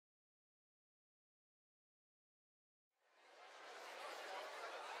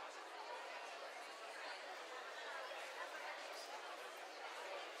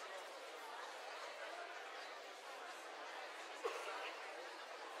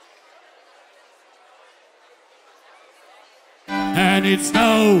And it's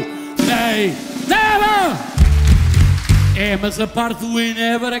no, nay, never. É, mas a parte do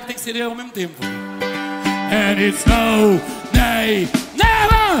never é que tem que ser ao mesmo tempo. And it's no, nay,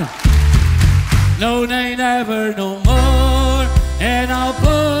 never. No, nay, never, no more. And I'll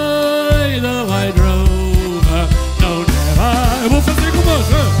play the white rover. No, never. Eu vou fazer com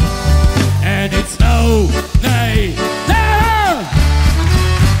você. And it's no, nay, never.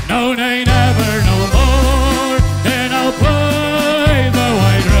 No, nay, never, no more. And I'll play the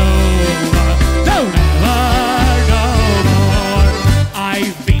white rover. No, never, no more.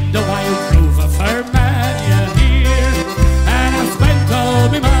 I've been the white rover for many a year, and I've spent all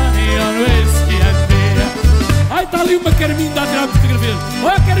my money on whiskey and beer. Ai, está ali uma Carminda a tirar fotografia.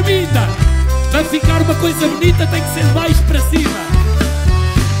 Oh, Carminda! Para ficar uma coisa bonita tem que ser mais para cima.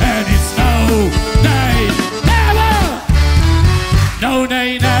 And it's no, nay, never. No,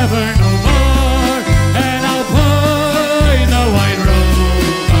 nay, never, no more. And I'll play the white rover.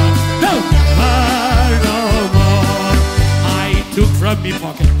 No, never, no more. I took from me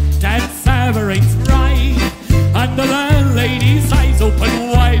pocket 10 sovereigns right, and the landlady's eyes open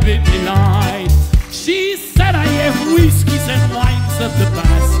wide with delight. She said I have whiskies and wines of the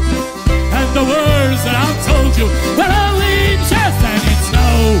best, and the words that I've told you were only in jest. And it's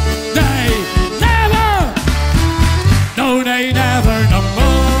no, nay, never. No, nay, never, no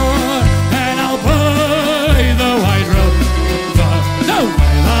more. And I'll play the white rover. No,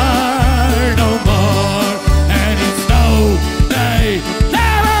 never, no more. And it's no, nay,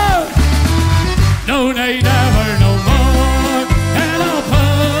 never. No, nay, never, no more. And I'll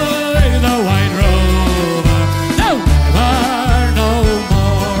play the white rover. No, never, no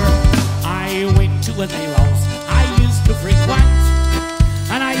more. I went to a alehouse I used to frequent,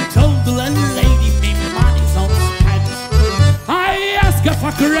 and I told the landlady me money's on spent. I asked her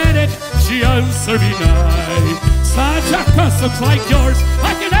for credit, she answered me nay. Such a customs like yours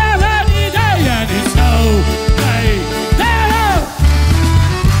I can have any day. And it's no, nay, never.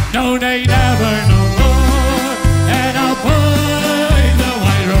 No, nay, never, no more. And I'll play the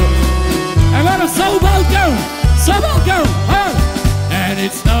white rover. Agora só o balcão, só o balcão. Oh. And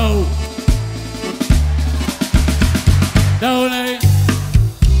it's no, no, nay.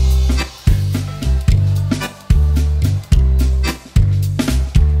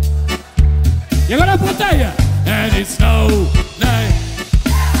 E agora a plateia. And it's no, nay.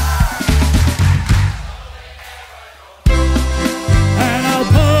 And I'll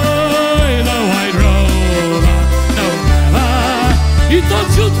play the white rover. No, never. E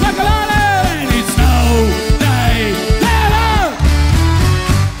todos juntos para acabar. And it's no, nay, never.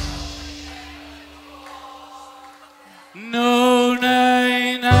 No,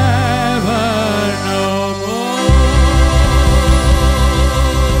 nay, never, no more.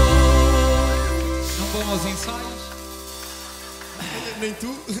 Não vão aos ensaios? Nem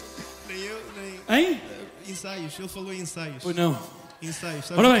tu, nem eu, nem... Hein? Ensaios, ele falou em ensaios. Pois não. Ensaios,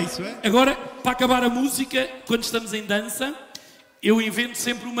 sabes Ora o bem, que isso é? agora, para acabar a música, quando estamos em dança, eu invento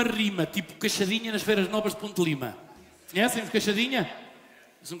sempre uma rima, tipo Cachadinha nas Feiras Novas de Ponte Lima. Conhecem-vos Cachadinha?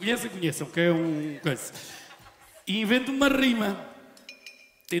 Se não conhecem, conheçam, que é um coisa. E invento uma rima,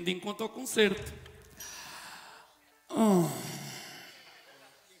 tendo em conta o concerto. Oh.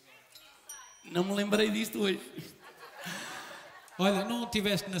 Não me lembrei disto hoje. Olha, não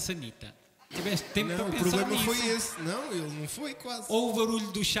estiveste na sanita. Tiveste tempo Não, para o pensar problema nisso. foi esse. Não, ele não foi quase. Ou o barulho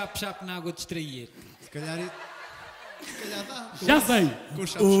do chap-chap na água distrair. Se calhar dá. Já sei. Com o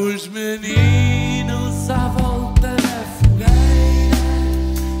chap-chap. Os meninos à volta da fogueira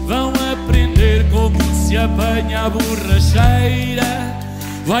vão aprender como se apanha a borracheira.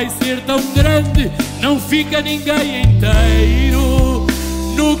 Vai ser tão grande, não fica ninguém inteiro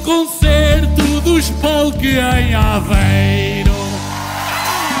no concerto dos POLK em Aveiro.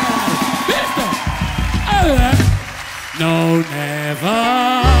 No, never.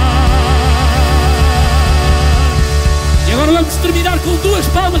 E agora vamos terminar com 2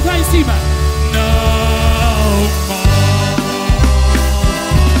 palmas lá em cima. No more.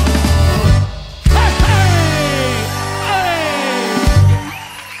 Hey, hey, hey.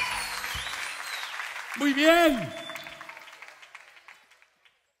 Muy bien.